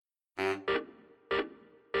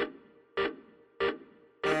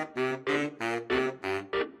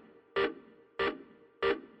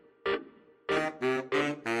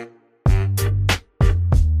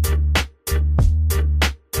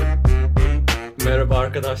Merhaba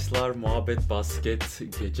arkadaşlar, Muhabbet Basket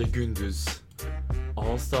gece gündüz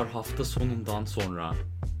All Star hafta sonundan sonra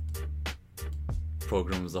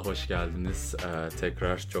programımıza hoş geldiniz.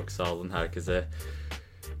 Tekrar çok sağ olun herkese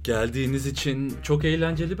geldiğiniz için. Çok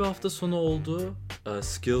eğlenceli bir hafta sonu oldu.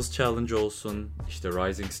 Skills Challenge olsun, işte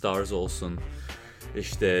Rising Stars olsun,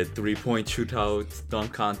 işte 3-point shootout,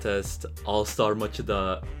 dunk contest, All Star maçı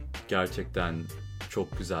da gerçekten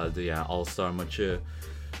çok güzeldi. Yani All Star maçı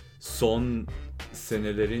son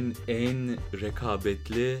senelerin en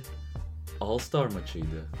rekabetli All-Star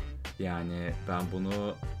maçıydı. Yani ben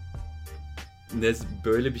bunu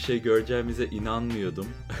böyle bir şey göreceğimize inanmıyordum.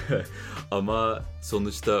 Ama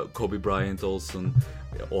sonuçta Kobe Bryant olsun,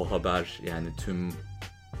 o haber, yani tüm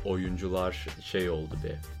oyuncular şey oldu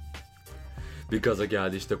be. Bir gaza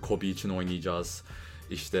geldi, işte Kobe için oynayacağız.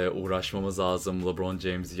 İşte uğraşmamız lazım. LeBron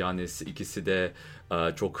James, Giannis ikisi de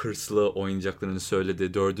çok hırslı oynayacaklarını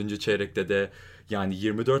söyledi. Dördüncü çeyrekte de yani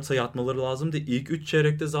 24 sayı atmaları lazımdı. İlk 3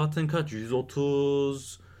 çeyrekte zaten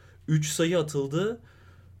 133 sayı atıldı.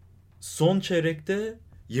 Son çeyrekte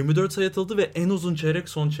 24 sayı atıldı ve en uzun çeyrek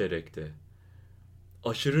son çeyrekti.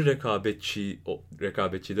 Aşırı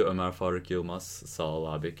rekabetçiydi Ömer Faruk Yılmaz. Sağ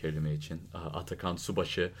ol abi kelime için. Atakan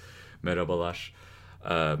Subaşı, merhabalar.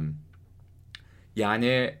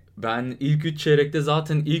 Yani ben ilk 3 çeyrekte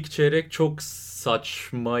zaten ilk çeyrek çok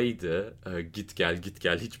saçmaydı. Git gel git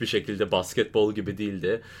gel, hiçbir şekilde basketbol gibi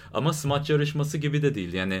değildi. Ama smaç yarışması gibi de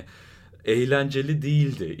değil. Yani eğlenceli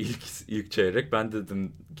değildi ilk çeyrek. Ben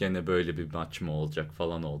dedim gene böyle bir maç mı olacak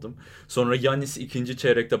falan oldum. Sonra Giannis ikinci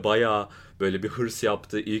çeyrekte bayağı böyle bir hırs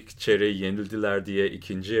yaptı. İlk çeyreği yenildiler diye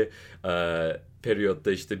ikinci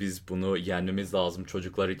periyotta işte biz bunu yenmemiz lazım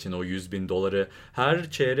çocuklar için, o $100,000.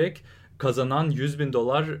 Her çeyrek kazanan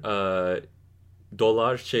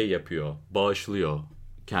 $100,000 şey yapıyor, bağışlıyor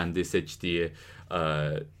kendi seçtiği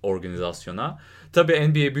organizasyona. Tabii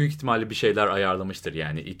NBA büyük ihtimalle bir şeyler ayarlamıştır,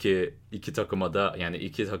 yani iki takıma da, yani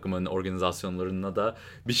iki takımın organizasyonlarına da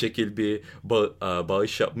bir şekil bir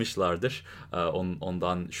bağış yapmışlardır.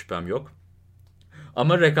 Ondan şüphem yok.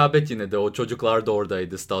 Ama rekabet yine de, o çocuklar da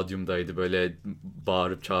oradaydı, stadyumdaydı, böyle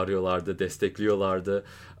bağırıp çağırıyorlardı, destekliyorlardı.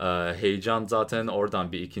 Heyecan zaten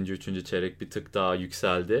oradan bir ikinci, üçüncü çeyrek bir tık daha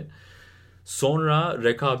yükseldi. Sonra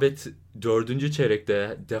rekabet dördüncü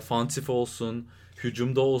çeyrekte defansif olsun,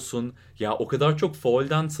 hücumda olsun. Ya o kadar çok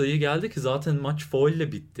faulden sayı geldi ki zaten maç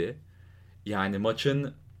faulle bitti. Yani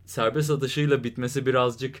maçın serbest atışıyla bitmesi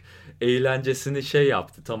birazcık eğlencesini şey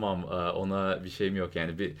yaptı. Tamam, ona bir şeyim yok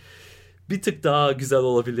yani, bir tık daha güzel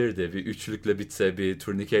olabilirdi. Bir üçlükle bitse, bir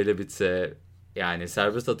turnikeyle bitse, yani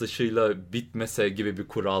serbest atışıyla bitmese gibi bir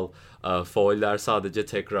kural, fauller sadece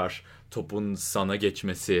tekrar topun sana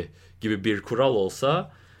geçmesi gibi bir kural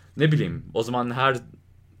olsa, ne bileyim, o zaman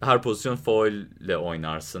her pozisyon faul ile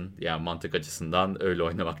oynarsın. Yani mantık açısından öyle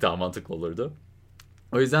oynamak daha mantıklı olurdu.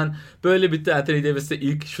 O yüzden böyle bitti. Anthony Davis de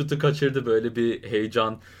ilk şutu kaçırdı. Böyle bir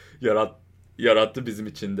heyecan yarattı bizim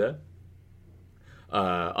için de.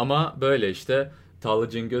 Ama böyle işte. Talha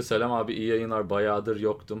Cingöz, selam abi, iyi yayınlar, bayağıdır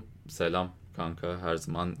yoktum. Selam kanka, her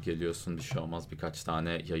zaman geliyorsun, bir şey olmaz, birkaç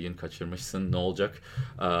tane yayın kaçırmışsın, ne olacak.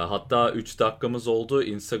 Hatta 3 dakikamız oldu,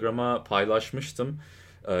 Instagram'a paylaşmıştım.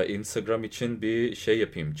 Instagram için bir şey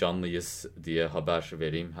yapayım, canlıyız diye haber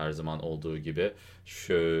vereyim her zaman olduğu gibi.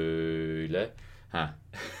 Şöyle. Ha.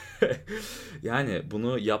 Yani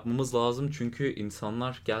bunu yapmamız lazım çünkü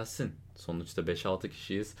insanlar gelsin. Sonuçta 5-6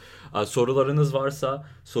 kişiyiz. Sorularınız varsa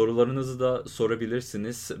sorularınızı da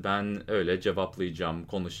sorabilirsiniz. Ben öyle cevaplayacağım,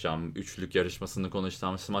 konuşacağım. Üçlük yarışmasını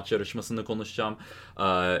konuşacağım, smaç yarışmasını konuşacağım.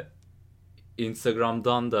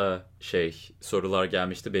 Instagram'dan da sorular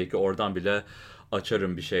gelmişti. Belki oradan bile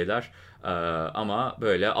açarım bir şeyler. Ama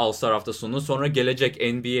böyle All Star hafta sonu sonra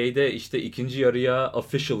gelecek NBA'de işte ikinci yarıya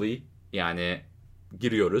officially, yani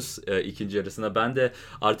giriyoruz ikinci yarısına. Ben de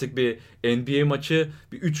artık bir NBA maçı,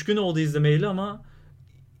 bir 3 gün oldu izlemeyeli ama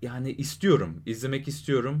yani izlemek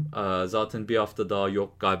istiyorum. Zaten bir hafta daha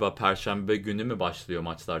yok. Galiba Perşembe günü mü başlıyor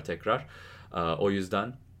maçlar tekrar. O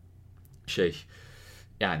yüzden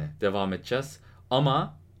yani devam edeceğiz.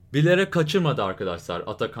 Ama bilerek kaçırmadı arkadaşlar.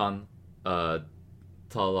 Atakan,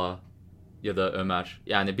 Tala ya da Ömer.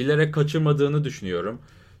 Yani bilerek kaçırmadığını düşünüyorum.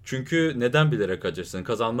 Çünkü neden bilerek kaçırsın?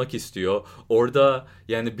 Kazanmak istiyor. Orada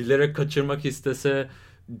yani bilerek kaçırmak istese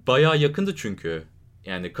bayağı yakındı çünkü.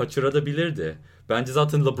 Yani kaçırabilirdi. Bence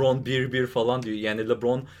zaten LeBron 1-1 falan diyor. Yani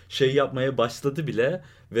LeBron yapmaya başladı bile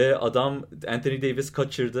ve adam, Anthony Davis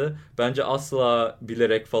kaçırdı. Bence asla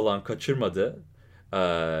bilerek falan kaçırmadı.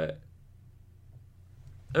 Ee,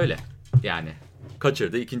 Öyle yani.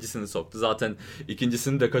 Kaçırdı, ikincisini soktu. Zaten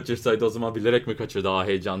ikincisini de kaçırsaydı o zaman bilerek mi kaçırdı? Daha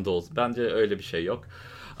heyecanlı oldu. Bence öyle bir şey yok.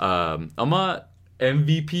 Ama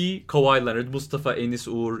MVP Kawhi Leonard, Mustafa Enis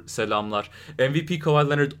Uğur selamlar. MVP Kawhi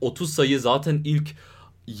Leonard 30 sayı, zaten ilk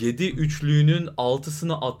 7 üçlüğünün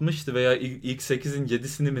 6'sını atmıştı veya ilk 8'in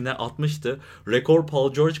 7'sini mi ne atmıştı. Rekor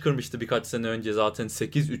Paul George kırmıştı birkaç sene önce zaten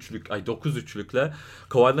 9 üçlükle.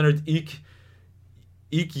 Kawhi Leonard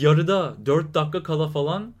ilk yarıda 4 dakika kala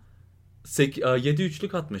falan 7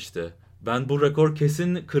 üçlük atmıştı. Ben bu rekor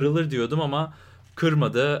kesin kırılır diyordum ama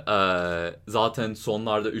kırmadı. Zaten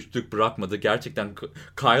sonlarda üçlük bırakmadı. Gerçekten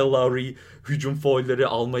Kyle Lowry hücum faulleri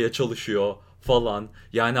almaya çalışıyor falan.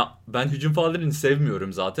 Yani ben hücum faullerini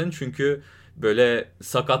sevmiyorum zaten. Çünkü böyle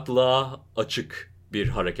sakatlığa açık bir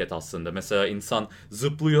hareket aslında. Mesela insan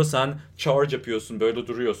zıplıyor, sen charge yapıyorsun, böyle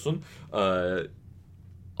duruyorsun.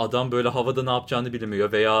 Adam böyle havada ne yapacağını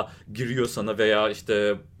bilmiyor veya giriyor sana veya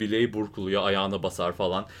işte bileği burkuluyor, ayağına basar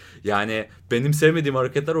falan. Yani benim sevmediğim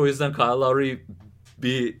hareketler, o yüzden Kyle Lowry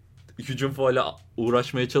bir hücum faule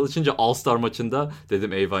uğraşmaya çalışınca All-Star maçında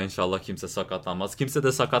dedim eyvah, inşallah kimse sakatlanmaz. Kimse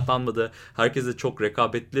de sakatlanmadı. Herkes de çok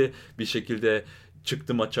rekabetli bir şekilde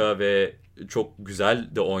çıktı maça ve çok güzel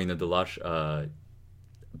de oynadılar.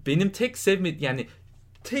 Benim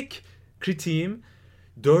tek kritiğim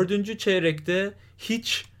dördüncü çeyrekte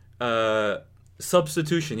hiç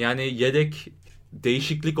substitution, yani yedek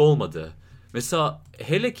değişiklik olmadı. Mesela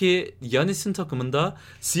hele ki Giannis'in takımında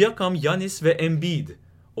Siakam, Giannis ve Embiid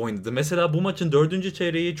oynadı. Mesela bu maçın dördüncü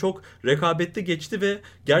çeyreği çok rekabetli geçti ve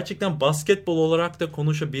gerçekten basketbol olarak da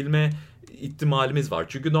konuşabilme ihtimalimiz var.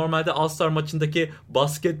 Çünkü normalde All-Star maçındaki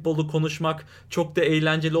basketbolu konuşmak çok da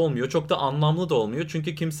eğlenceli olmuyor. Çok da anlamlı da olmuyor.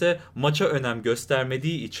 Çünkü kimse maça önem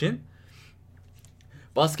göstermediği için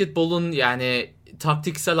basketbolun yani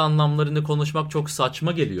taktiksel anlamlarını konuşmak çok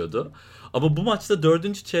saçma geliyordu. Ama bu maçta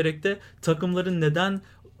dördüncü çeyrekte takımların neden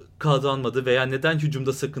kazanmadı veya neden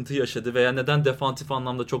hücumda sıkıntı yaşadı veya neden defansif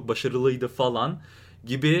anlamda çok başarılıydı falan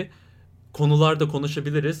gibi konularda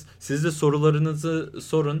konuşabiliriz. Siz de sorularınızı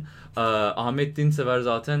sorun. Ahmet Dinsever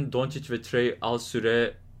zaten Doncic ve Trey az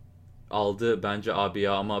süre aldı bence abi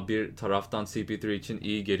ya, ama bir taraftan CP3 için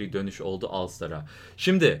iyi geri dönüş oldu All-Star'a.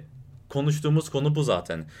 Şimdi konuştuğumuz konu bu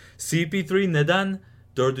zaten. CP3 neden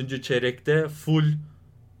dördüncü çeyrekte full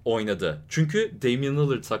oynadı? Çünkü Damian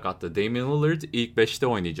Lillard sakattı. Damian Lillard ilk 5'te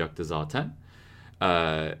oynayacaktı zaten.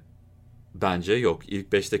 Bence yok. İlk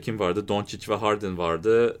 5'te kim vardı? Doncic ve Harden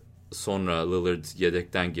vardı. Sonra Lillard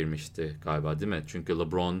yedekten girmişti galiba, değil mi? Çünkü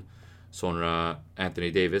LeBron, sonra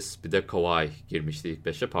Anthony Davis, bir de Kawhi girmişti ilk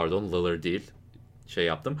 5'e. Pardon, Lillard değil.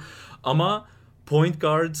 Yaptım. Ama point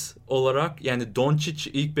guard olarak yani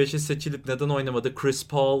Doncic ilk 5'e seçilip neden oynamadı? Chris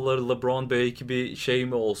Paul'la LeBron belki bir şey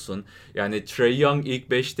mi olsun? Yani Trae Young ilk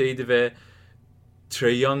 5'teydi ve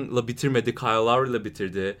Trae Young'la bitirmedi, Kyle Lowry'la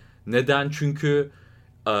bitirdi. Neden? Çünkü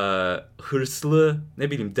hırslı,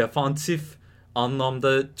 ne bileyim, defansif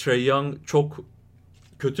anlamda Trae Young çok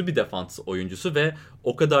kötü bir defans oyuncusu ve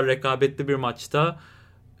o kadar rekabetli bir maçta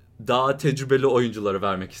daha tecrübeli oyuncuları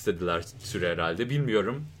vermek istediler süre herhalde.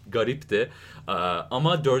 Bilmiyorum. Garipti.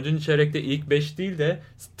 Ama dördüncü çeyrekte ilk 5 değil de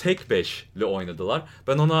tek 5 ile oynadılar.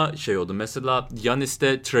 Ben ona oldum. Mesela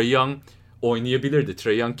Giannis'te Trae Young oynayabilirdi.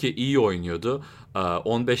 Trae Young ki iyi oynuyordu.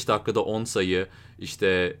 15 dakikada 10 sayı,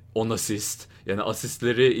 işte 10 asist. Yani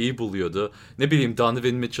asistleri iyi buluyordu. Ne bileyim,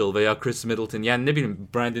 Donovan Mitchell veya Chris Middleton, yani ne bileyim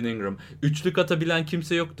Brandon Ingram. Üçlük atabilen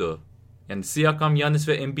kimse yoktu. Yani Siakam, Giannis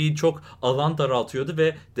ve Embiid çok alan daraltıyordu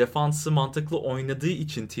ve defansı mantıklı oynadığı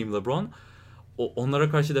için Team LeBron onlara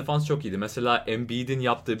karşı defans çok iyiydi. Mesela Embiid'in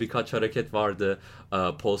yaptığı birkaç hareket vardı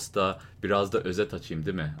posta. Biraz da özet açayım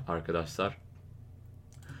değil mi arkadaşlar?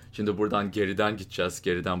 Şimdi buradan geriden gideceğiz.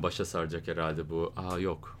 Geriden başa saracak herhalde bu.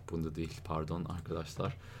 Yok, bunda değil. Pardon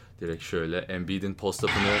arkadaşlar. Direkt şöyle Embiid'in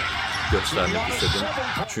post-up'ını göstermek istedim.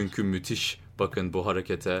 Çünkü müthiş. Bakın bu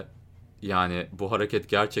harekete. Yani bu hareket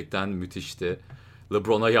gerçekten müthişti.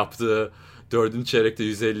 LeBron'a yaptığı 4. çeyrekte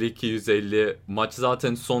 152-150, maç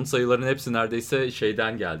zaten son sayıların hepsi neredeyse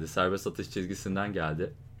şeyden geldi. Serbest atış çizgisinden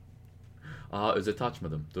geldi. Özeti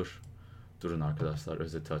açmadım. Durun arkadaşlar,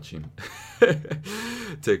 özeti açayım.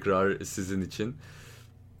 Tekrar sizin için.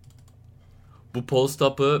 Bu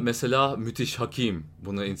post-up'ı mesela müthiş. Hakim.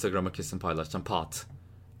 Bunu Instagram'a kesin paylaşacağım. Pat.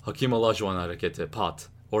 Hakim Olajuwon hareketi. Pat.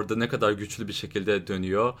 Orada ne kadar güçlü bir şekilde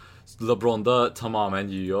dönüyor. LeBron da tamamen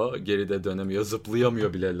yiyor. Geride dönemiyor.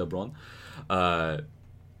 Zıplayamıyor bile LeBron.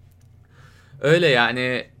 Öyle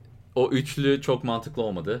yani, o üçlü çok mantıklı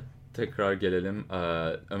olmadı. Tekrar gelelim.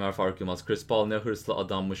 Ömer Faruk Yılmaz. Chris Paul ne hırslı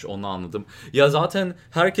adammış, onu anladım. Ya zaten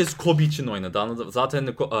herkes Kobe için oynadı, anladım. Zaten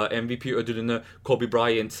MVP ödülünü Kobe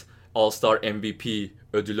Bryant All-Star MVP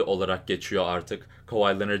ödülü olarak geçiyor artık.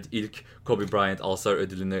 Kawhi Leonard ilk Kobe Bryant All-Star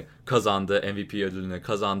ödülünü kazandı. MVP ödülünü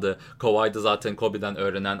kazandı. Kawhi da zaten Kobe'den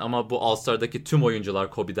öğrenen ama bu All-Star'daki tüm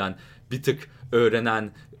oyuncular Kobe'den bir tık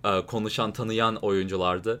öğrenen, konuşan, tanıyan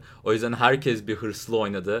oyunculardı. O yüzden herkes bir hırslı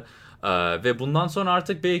oynadı. Ve bundan sonra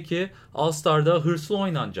artık belki All-Star'da hırslı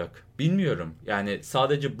oynanacak. Bilmiyorum. Yani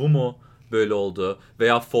sadece bu mu böyle oldu?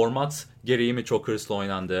 Veya format gereği mi çok hırslı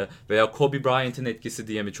oynandı? Veya Kobe Bryant'ın etkisi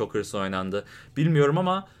diye mi çok hırslı oynandı? Bilmiyorum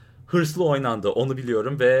ama hırslı oynandı. Onu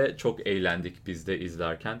biliyorum ve çok eğlendik biz de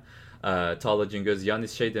izlerken. Talha Cingöz,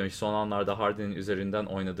 Yanis şey demiş, son anlarda Harden'in üzerinden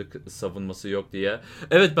oynadık, savunması yok diye.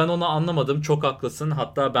 Evet, ben onu anlamadım. Çok haklısın.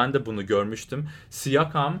 Hatta ben de bunu görmüştüm.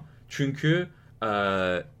 Siakam çünkü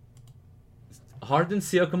Harden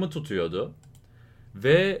Siakam'ı tutuyordu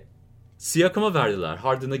ve Siakam'a verdiler.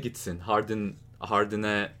 Harden'a gitsin.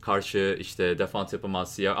 Harden'e karşı işte defans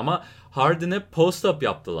yapamaz Siakam. Ama Harden'e post-up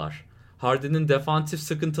yaptılar. Harden'in defansif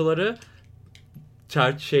sıkıntıları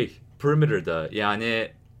perimeter'da,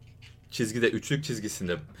 yani çizgide, üçlük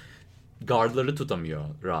çizgisinde guardları tutamıyor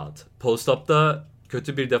rahat. Post-up'ta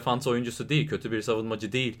kötü bir defans oyuncusu değil, kötü bir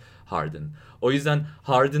savunmacı değil Harden. O yüzden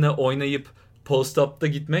Harden'e oynayıp post-up'ta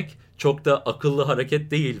gitmek çok da akıllı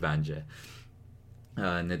hareket değil bence.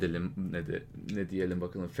 Ne diyelim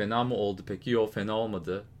bakalım. Fena mı oldu peki? Yok, fena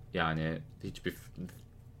olmadı. Yani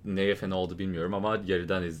neye fena oldu bilmiyorum ama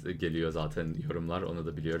geriden geliyor zaten yorumlar, onu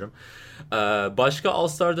da biliyorum. Başka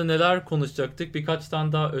All-Star'da neler konuşacaktık? Birkaç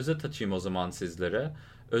tane daha özet açayım o zaman sizlere.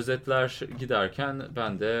 Özetler giderken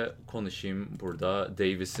ben de konuşayım burada.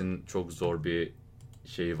 Davis'in çok zor bir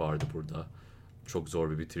şeyi vardı burada. Çok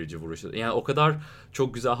zor bir bitirici vuruşu. Yani o kadar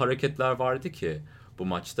çok güzel hareketler vardı ki bu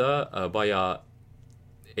maçta. Bayağı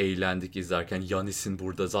eğlendik izlerken. Yanis'in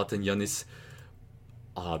burada. Zaten Yanis...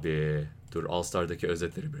 Abi dur, All-Star'daki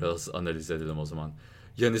özetleri biraz analiz edelim o zaman.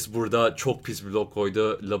 Yanis burada çok pis bir blok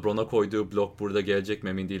koydu. LeBron'a koyduğu blok burada gelecek mi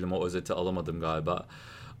emin değilim. O özeti alamadım galiba.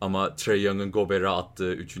 Ama Trae Young'ın Gobert'e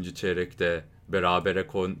attığı 3. çeyrekte berabere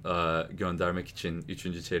göndermek için,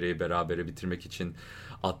 3. çeyreği berabere bitirmek için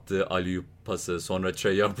attığı alley-oop pası. Sonra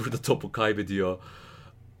Trae Young burada topu kaybediyor.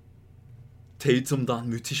 Tatum'dan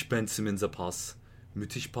müthiş Ben Simmons'e pas.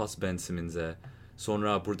 Müthiş pas Ben Simmons'e.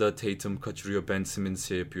 Sonra burada Tatum kaçırıyor, Ben Simmons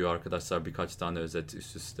şey yapıyor. Arkadaşlar birkaç tane özet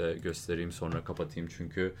üst üste göstereyim, sonra kapatayım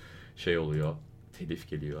çünkü şey oluyor, telif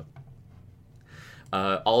geliyor.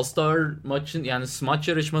 All-Star maçın, yani smaç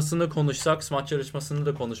yarışmasını konuşsak, smaç yarışmasını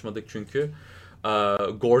da konuşmadık çünkü.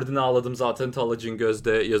 Gordon'u ağladım zaten, Talha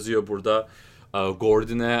Cingöz'de yazıyor burada.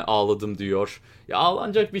 Gordon'e ağladım diyor. Ya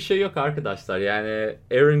ağlanacak bir şey yok arkadaşlar. Yani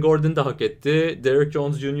Aaron Gordon da hak etti. Derrick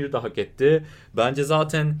Jones Jr. da hak etti. Bence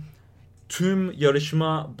zaten tüm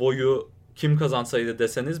yarışma boyu kim kazansaydı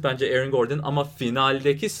deseniz bence Aaron Gordon, ama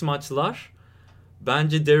finaldeki smaçlar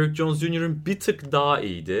bence Derrick Jones Jr.'ın bir tık daha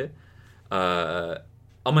iyiydi.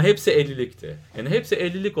 Ama hepsi 50'likti. Yani hepsi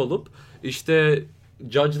 50'lik olup işte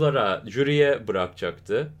judge'lara, jüriye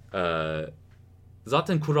bırakacaktı.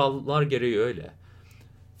 Zaten kurallar gereği öyle.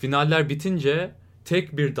 Finaller bitince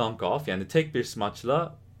tek bir dunk off, yani tek bir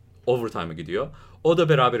smaçla overtime'a gidiyor. O da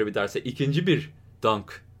berabere biterse ikinci bir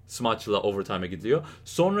dunk smaçla overtime'a gidiyor.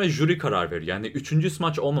 Sonra jüri karar veriyor. Yani 3.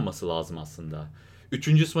 smaç olmaması lazım aslında.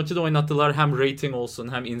 3. smaçı da oynattılar, hem rating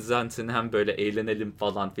olsun, hem izlensin, hem böyle eğlenelim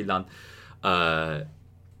falan filan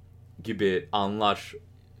gibi anlar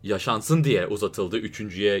yaşansın diye uzatıldı.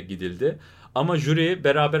 3.'ye gidildi. Ama jüri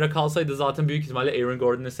berabere kalsaydı zaten büyük ihtimalle Aaron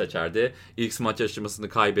Gordon'u seçerdi. İlk smaç yarışmasını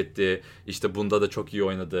kaybetti. İşte bunda da çok iyi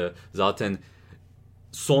oynadı. Zaten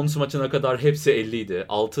son smaçına kadar hepsi 50'ydi.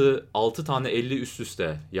 6 tane 50 üst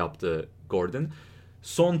üste yaptı Gordon.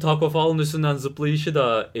 Son Taco Fall'ın üstünden zıplayışı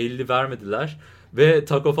da 50 vermediler. Ve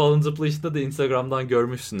Taco Fall'ın zıplayışında da Instagram'dan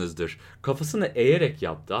görmüşsünüzdür. Kafasını eğerek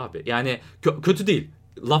yaptı abi. Yani kötü değil.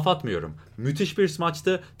 Laf atmıyorum. Müthiş bir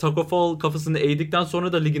smaçtı. Taco Fall kafasını eğdikten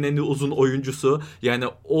sonra da ligin en uzun oyuncusu. Yani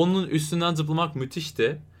onun üstünden zıplamak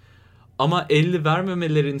müthişti. Ama 50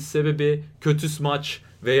 vermemelerin sebebi kötü smaç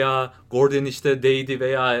veya Gordon işte değdi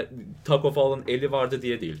veya Taco Fall'ın eli vardı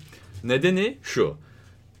diye değil. Nedeni şu.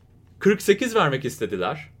 48 vermek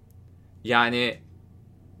istediler. Yani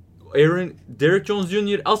Derrick Jones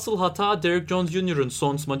Jr. asıl hata Derrick Jones Jr.'ın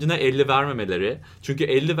son smacına 50 vermemeleri. Çünkü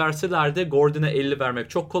 50 verseler de Gordon'a 50 vermek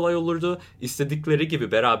çok kolay olurdu. İstedikleri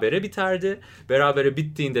gibi berabere biterdi. Berabere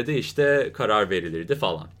bittiğinde de işte karar verilirdi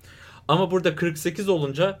falan. Ama burada 48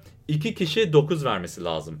 olunca 2 kişi 9 vermesi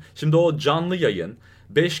lazım. Şimdi o canlı yayın,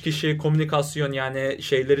 5 kişi komünikasyon, yani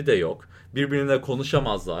şeyleri de yok. Birbirine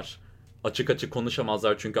konuşamazlar. Açık açık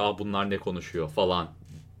konuşamazlar çünkü bunlar ne konuşuyor falan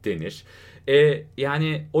denir.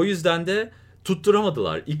 Yani o yüzden de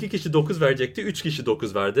Tutturamadılar. 2 kişi 9 verecekti. 3 kişi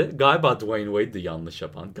 9 verdi. Galiba Dwayne Wade'di yanlış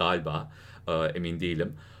yapan. Galiba. Emin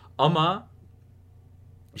değilim. Ama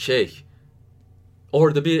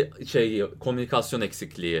orada bir komünikasyon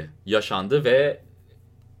eksikliği yaşandı ve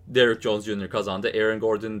Derrick Jones Jr. kazandı. Aaron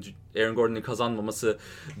Gordon'un kazanmaması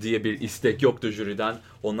diye bir istek yoktu jüriden.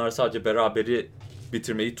 Onlar sadece beraberi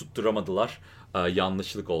bitirmeyi tutturamadılar.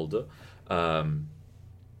 Yanlışlık oldu.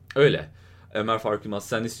 Öyle. Ömer Faruk Yılmaz,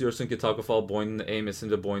 sen istiyorsun ki Taco Fall boynunu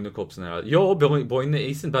eğmesin ve boynunu kopsun herhalde. Yo, boynunu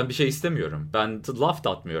eğsin, ben bir şey istemiyorum. Ben laf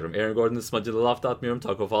da atmıyorum. Aaron Gordon'un smacına laf da atmıyorum.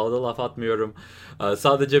 Taco Fall'a da laf atmıyorum.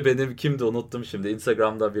 Sadece benim kimdi unuttum şimdi.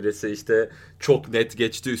 Instagram'da birisi işte çok net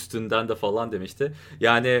geçti üstünden de falan demişti.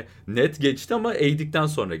 Yani net geçti ama eğdikten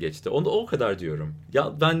sonra geçti. Onu o kadar diyorum.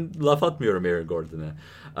 Ya ben laf atmıyorum Aaron Gordon'a.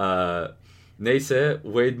 Neyse,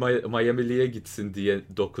 Wade Miami'liye gitsin diye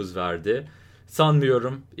 9 verdi.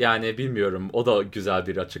 Sanmıyorum. Yani bilmiyorum. O da güzel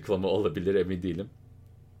bir açıklama olabilir, emin değilim.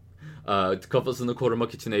 Kafasını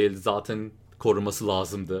korumak için eğildi. Zaten koruması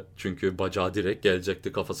lazımdı. Çünkü bacağı direkt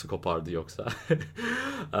gelecekti. Kafası kopardı yoksa.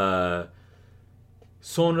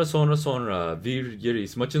 Sonra Vir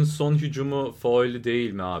Yeris. Maçın son hücumu faul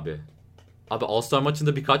değil mi abi? Abi All-Star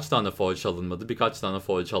maçında birkaç tane faul çalınmadı. Birkaç tane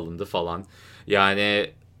faul çalındı falan.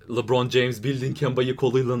 Yani LeBron James bildiğin Kemba'yı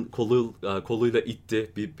koluyla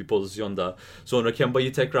itti bir pozisyonda. Sonra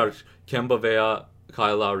Kemba veya Kyle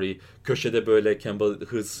Lowry köşede böyle Kemba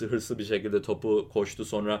hırslı bir şekilde topu koştu.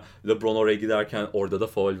 Sonra LeBron oraya giderken orada da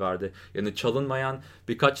faul verdi. Yani çalınmayan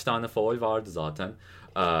birkaç tane faul vardı zaten.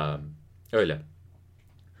 Öyle.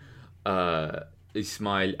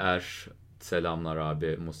 İsmail Er, selamlar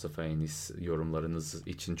abi. Mustafa Enis, yorumlarınız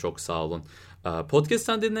için çok sağ olun.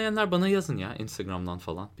 Podcast'ten dinleyenler bana yazın ya, Instagram'dan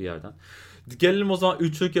falan bir yerden. Gelelim o zaman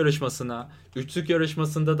üçlük yarışmasına. Üçlük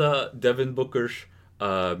yarışmasında da Devin Booker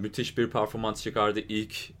müthiş bir performans çıkardı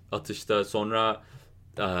ilk atışta. Sonra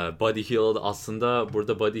Buddy Hield, aslında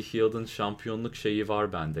burada Buddy Hield'ın şampiyonluk şeyi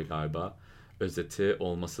var bende galiba. Özeti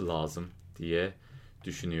olması lazım diye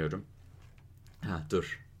düşünüyorum.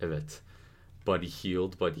 Dur. Evet. Buddy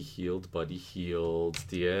Hield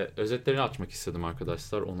diye özetlerini açmak istedim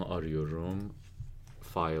arkadaşlar. Onu arıyorum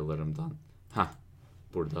file'larımdan.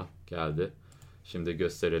 Burada geldi. Şimdi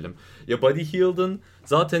gösterelim. Ya Buddy Hield'ın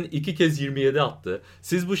zaten 2 kez 27 attı.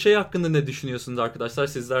 Siz bu şey hakkında ne düşünüyorsunuz arkadaşlar?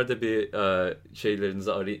 Sizler de bir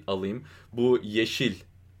şeylerinizi alayım. Bu yeşil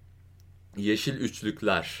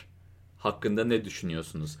üçlükler hakkında ne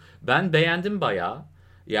düşünüyorsunuz? Ben beğendim bayağı.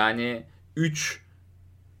 Yani 3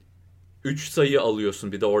 sayı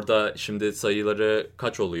alıyorsun. Bir de orada şimdi sayıları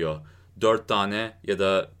kaç oluyor? 4 tane ya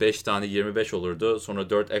da 5 tane 25 olurdu. Sonra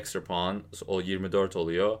 4 extra puan, o 24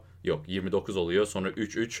 oluyor. Yok, 29 oluyor. Sonra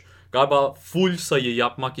 3. Galiba full sayı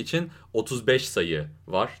yapmak için 35 sayı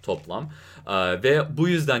var toplam. Ve bu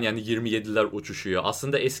yüzden yani 27'ler uçuşuyor.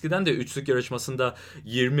 Aslında eskiden de üçlük yarışmasında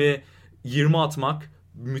 20 atmak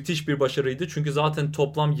müthiş bir başarıydı. Çünkü zaten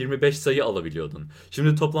toplam 25 sayı alabiliyordun.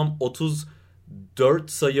 Şimdi toplam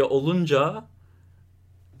 34 sayı olunca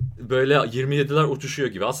böyle 27'ler uçuşuyor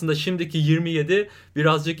gibi. Aslında şimdiki 27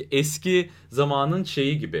 birazcık eski zamanın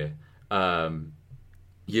şeyi gibi.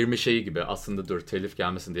 20 şeyi gibi. Aslında dur, telif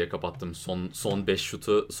gelmesin diye kapattım. Son 5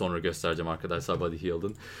 şutu sonra göstereceğim arkadaşlar Buddy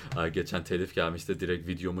Hield'ın. Geçen telif gelmişti. Direkt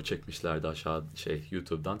videomu çekmişlerdi aşağı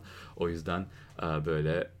YouTube'dan. O yüzden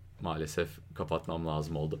böyle maalesef kapatmam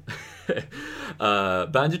lazım oldu.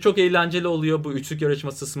 Bence çok eğlenceli oluyor bu üçlük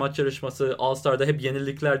yarışması, smaç yarışması. All Star'da hep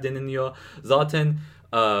yenilikler deneniyor. Zaten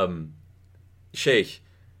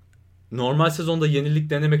normal sezonda yenilik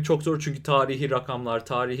denemek çok zor çünkü tarihi rakamlar,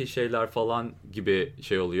 tarihi şeyler falan gibi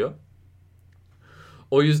şey oluyor.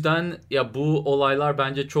 O yüzden ya bu olaylar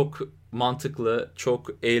bence çok mantıklı, çok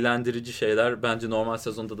eğlendirici şeyler. Bence normal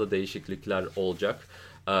sezonda da değişiklikler olacak.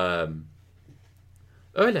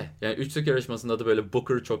 Öyle. Yani üçlük yarışmasında da böyle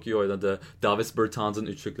Booker çok iyi oynadı. Davis Bertans'ın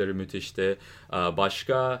üçlükleri müthişti.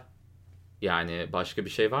 Başka bir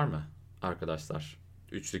şey var mı arkadaşlar?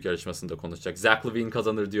 Üçlük yarışmasında konuşacak. Zach LaVine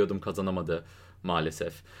kazanır diyordum, kazanamadı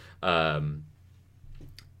maalesef.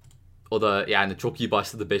 O da yani çok iyi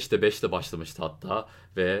başladı. 5'te 5 de başlamıştı hatta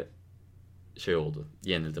ve oldu.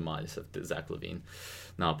 Yenildi maalesef de Zach LaVine.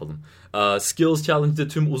 Ne yapalım? Skills Challenge'de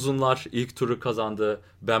tüm uzunlar ilk turu kazandı.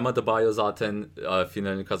 Bam Adebayo zaten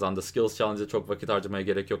finalini kazandı. Skills Challenge'de çok vakit harcamaya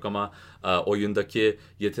gerek yok ama oyundaki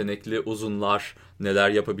yetenekli uzunlar neler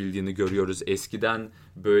yapabildiğini görüyoruz. Eskiden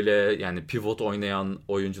böyle yani pivot oynayan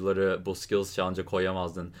oyuncuları bu Skills Challenge'a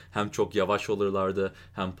koyamazdın. Hem çok yavaş olurlardı,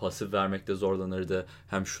 hem pasif vermekte zorlanırdı,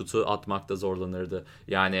 hem şutu atmakta zorlanırdı.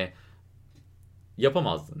 Yani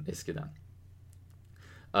yapamazdın eskiden.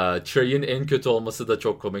 Trey'in en kötü olması da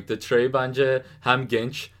çok komikti. Trey bence hem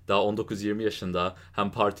genç, Daha 19-20 yaşında,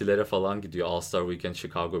 hem partilere falan gidiyor. All Star Weekend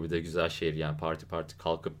Chicago bir de güzel şehir yani, parti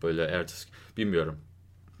kalkıp böyle ertesi, bilmiyorum.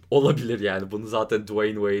 Olabilir yani, bunu zaten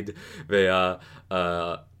Dwayne Wade veya e,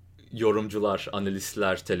 yorumcular,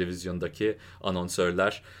 analistler, televizyondaki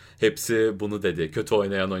anonsörler hepsi bunu dedi. Kötü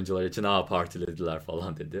oynayan oyuncular için partilediler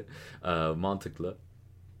falan dedi. Mantıklı.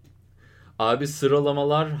 Abi,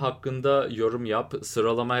 sıralamalar hakkında yorum yap.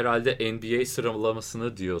 Sıralama herhalde NBA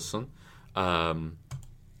sıralamasını diyorsun. Um,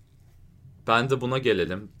 Ben de buna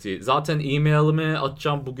gelelim. Zaten e-mailimi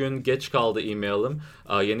atacağım. Bugün geç kaldı e-mailim.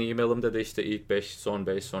 Yeni e-mailimde de işte ilk 5, son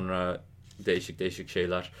 5, sonra değişik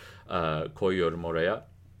şeyler koyuyorum oraya.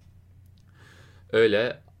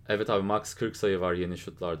 Öyle. Evet abi, max 40 sayı var yeni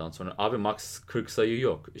şutlardan sonra. Abi, max 40 sayı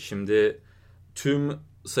yok. Şimdi tüm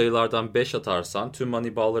sayılardan 5 atarsan, tüm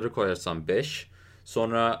moneyball'ları koyarsan 5.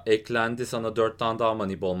 Sonra eklendi sana 4 tane daha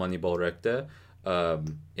moneyball rack'te.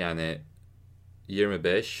 Yani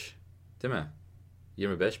 25, değil mi?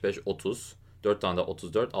 25, 5, 30. 4 tane daha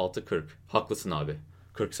 34, 6, 40. Haklısın abi.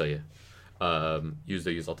 40 sayı.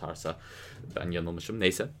 %100 atarsa. Ben yanılmışım.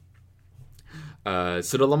 Neyse.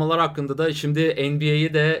 Sıralamalar hakkında da şimdi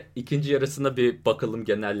NBA'yi de ikinci yarısına bir bakalım,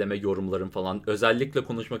 genelleme yorumlarım falan. Özellikle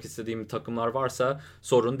konuşmak istediğim takımlar varsa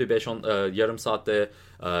sorun, bir 5-10 yarım saatte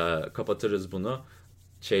kapatırız bunu.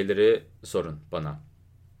 Şeyleri sorun bana.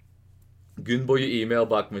 Gün boyu e-mail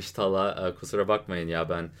bakmış Tala. Kusura bakmayın ya,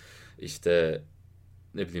 ben işte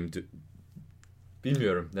ne bileyim,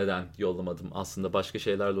 bilmiyorum neden yollamadım. Aslında başka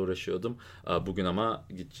şeylerle uğraşıyordum. Bugün ama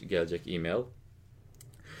gelecek e-mail.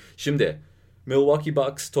 Şimdi Milwaukee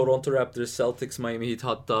Bucks, Toronto Raptors, Celtics, Miami Heat,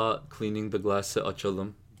 hatta Cleaning the Glass'ı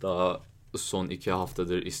açalım. Daha son 2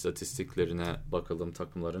 haftadır istatistiklerine bakalım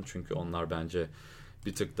takımların. Çünkü onlar bence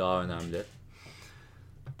bir tık daha önemli.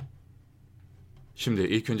 Şimdi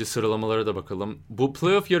ilk önce sıralamalara da bakalım. Bu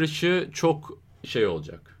playoff yarışı çok şey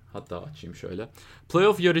olacak. Hatta açayım şöyle.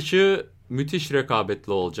 Playoff yarışı müthiş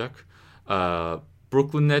rekabetli olacak. Ee,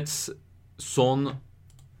 Brooklyn Nets son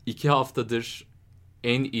 2 haftadır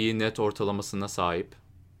en iyi net ortalamasına sahip.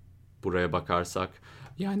 Buraya bakarsak.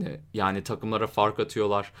 Yani takımlara fark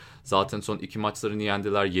atıyorlar. Zaten son 2 maçlarını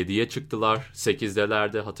yendiler. 7'ye çıktılar.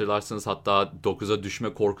 8'delerdi. Hatırlarsınız, hatta 9'a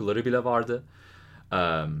düşme korkuları bile vardı.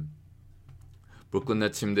 Brooklyn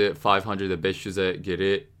Nets şimdi 500'e 500'e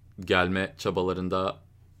geri gelme çabalarında.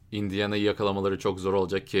 Indiana'yı yakalamaları çok zor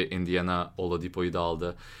olacak ki Indiana Oladipo'yu da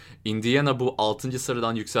aldı. Indiana bu 6.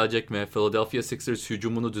 sıradan yükselecek mi? Philadelphia Sixers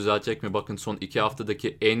hücumunu düzeltecek mi? Bakın, son 2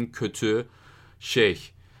 haftadaki en kötü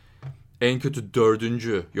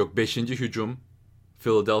 4. yok 5. hücum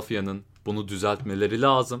Philadelphia'nın. Bunu düzeltmeleri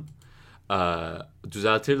lazım.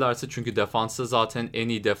 Düzeltirlerse, çünkü defansı zaten en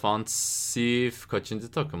iyi defansif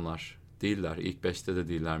kaçıncı takımlar? Değiller. İlk 5'te de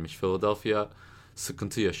değillermiş. Philadelphia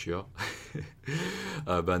sıkıntı yaşıyor.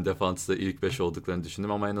 Ben defansta ilk 5 olduklarını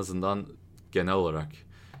düşündüm ama en azından genel olarak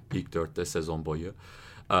ilk 4'te sezon boyu.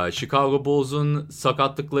 Chicago Bulls'un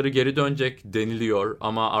sakatlıkları geri dönecek deniliyor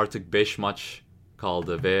ama artık 5 maç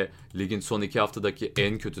kaldı ve ligin son 2 haftadaki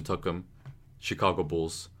en kötü takım Chicago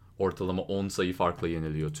Bulls. Ortalama 10 sayı farkla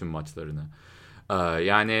yeniliyor tüm maçlarını.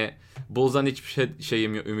 Yani Bulls'dan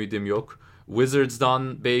hiçbir ümidim yok.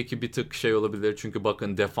 Wizards'dan belki bir tık şey olabilir. Çünkü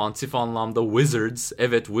bakın, defansif anlamda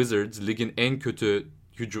Wizards ligin en kötü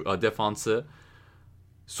defansı.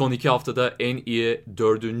 Son 2 haftada en iyi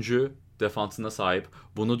 4. defansına sahip.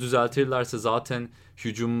 Bunu düzeltirlerse zaten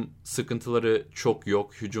hücum sıkıntıları çok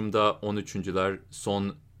yok. Hücumda 13'üncüler,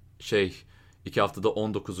 son 2 haftada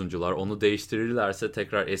 19'uncular. Onu değiştirirlerse,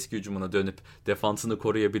 tekrar eski hücumuna dönüp defansını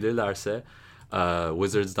koruyabilirlerse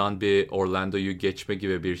Wizards'dan bir Orlando'yu geçme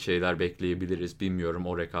gibi bir şeyler bekleyebiliriz. Bilmiyorum,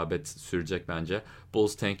 o rekabet sürecek bence.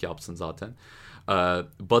 Bulls tank yapsın zaten.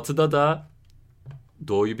 Batı'da da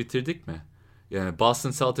Doğu'yu bitirdik mi? Yani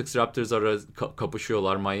Boston Celtics Raptors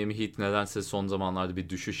kapışıyorlar. Miami Heat nedense son zamanlarda bir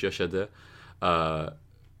düşüş yaşadı.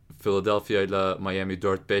 Philadelphia ile Miami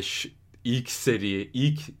 4-5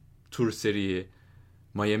 ilk tur seriyi.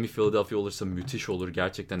 Miami Philadelphia olursa müthiş olur.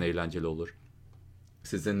 Gerçekten eğlenceli olur.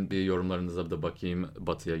 Sizin bir yorumlarınıza da bakayım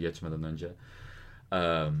Batı'ya geçmeden önce.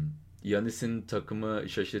 Giannis'in takımı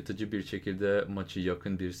şaşırtıcı bir şekilde maçı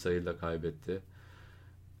yakın bir sayıyla kaybetti.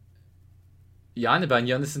 Yani ben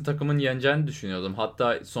Giannis'in takımın yeneceğini düşünüyordum.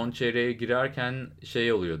 Hatta son çeyreğe girerken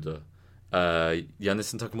oluyordu.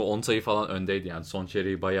 Giannis'in takımı 10 sayı falan öndeydi. Yani son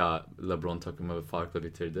çeyreği bayağı LeBron takımı farklı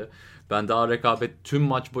bitirdi. Ben tüm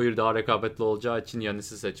maç boyu daha rekabetli olacağı için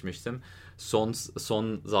Giannis'i seçmiştim.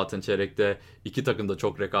 Son zaten çeyrekte 2 takım da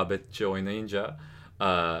çok rekabetçi oynayınca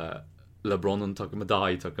LeBron'un takımı daha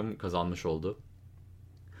iyi takım kazanmış oldu.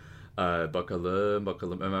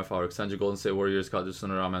 Bakalım Ömer Faruk, sence Golden State Warriors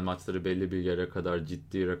kadrosuna rağmen maçları belli bir yere kadar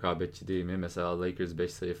ciddi rekabetçi değil mi? Mesela Lakers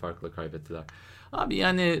 5 sayı farkla kaybettiler. Abi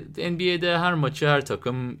yani NBA'de her maçı her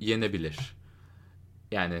takım yenebilir.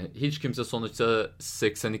 Yani hiç kimse sonuçta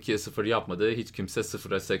 82'ye 0 yapmadı. Hiç kimse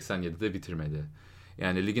 0'a 87'de bitirmedi.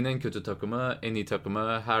 Yani ligin en kötü takımı, en iyi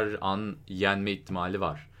takımı her an yenme ihtimali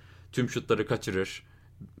var. Tüm şutları kaçırır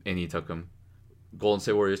en iyi takım. Golden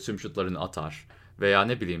State Warriors tüm şutlarını atar. Veya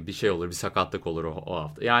ne bileyim bir şey olur, bir sakatlık olur o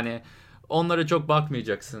hafta. Yani onlara çok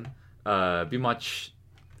bakmayacaksın. Bir maç,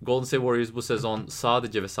 Golden State Warriors bu sezon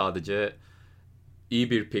sadece ve sadece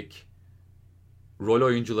iyi bir pick, rol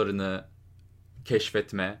oyuncularını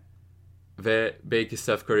keşfetme ve belki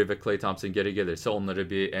Steph Curry ve Klay Thompson geri gelirse onları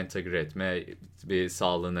bir entegre etme, bir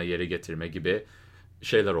sağlığına yeri getirme gibi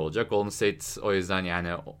şeyler olacak. Golden State o yüzden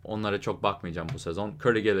yani onlara çok bakmayacağım bu sezon.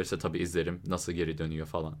 Curry gelirse tabii izlerim nasıl geri dönüyor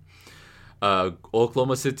falan.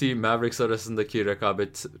 Oklahoma City Mavericks arasındaki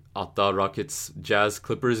rekabet, hatta Rockets, Jazz,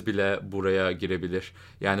 Clippers bile buraya girebilir.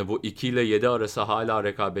 Yani bu 2 ile 7 arası hala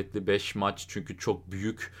rekabetli 5 maç, çünkü çok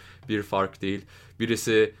büyük bir fark değil.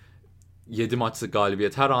 Birisi 7 maçlık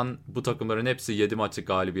galibiyet. Her an bu takımların hepsi 7 maçlık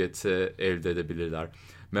galibiyeti elde edebilirler.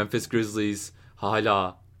 Memphis Grizzlies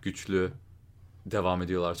hala güçlü devam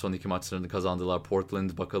ediyorlar. Son 2 maçlarını kazandılar.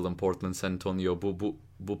 Portland, bakalım Portland, San Antonio.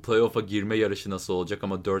 Bu playoff'a girme yarışı nasıl olacak,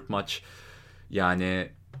 ama 4 maç,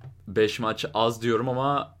 yani 5 maç az diyorum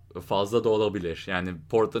ama fazla da olabilir. Yani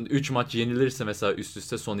Portland 3 maç yenilirse mesela üst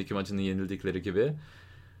üste, son 2 maçını yenildikleri gibi,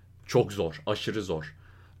 çok zor. Aşırı zor.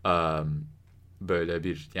 Böyle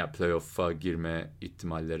bir yani playoff'a girme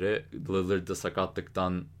ihtimalleri. Lillard'da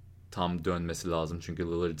sakatlıktan tam dönmesi lazım. Çünkü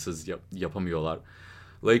Lillard'sız yapamıyorlar.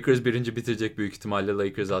 Lakers birinci bitirecek büyük ihtimalle.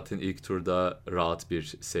 Lakers zaten ilk turda rahat bir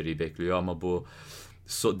seri bekliyor ama bu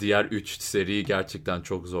diğer 3 seri gerçekten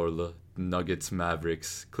çok zorlu. Nuggets,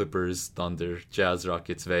 Mavericks, Clippers, Thunder, Jazz,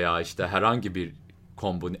 Rockets veya işte herhangi bir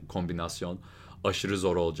kombinasyon aşırı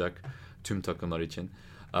zor olacak tüm takımlar için.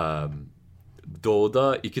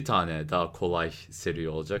 Doğu'da 2 tane daha kolay seri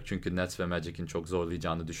olacak. Çünkü Nets ve Magic'in çok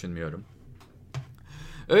zorlayacağını düşünmüyorum.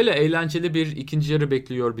 Öyle eğlenceli bir ikinci yarı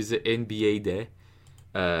bekliyor bizi NBA'de.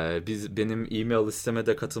 Benim e-mail listeme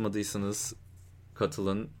de katılmadıysanız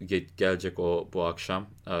katılın. Gelecek o bu akşam.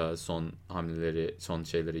 Son hamleleri, son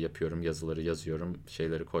şeyleri yapıyorum. Yazıları yazıyorum.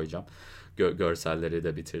 Şeyleri koyacağım. Görselleri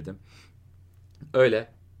de bitirdim.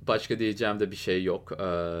 Öyle. Başka diyeceğim de bir şey yok.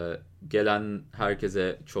 Gelen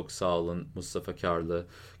herkese çok sağ olun. Mustafa Karlı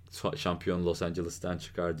şampiyon Los Angeles'tan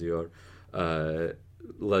çıkar diyor.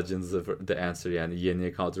 Legends of the Answer, yani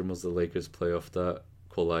yeni kadromuzda Lakers playoff'ta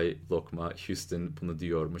kolay lokma. Houston bunu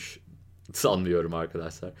diyormuş. Sanmıyorum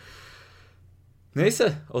arkadaşlar.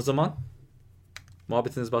 Neyse, o zaman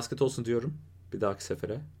muhabbetiniz basket olsun diyorum. Bir dahaki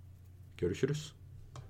sefere görüşürüz.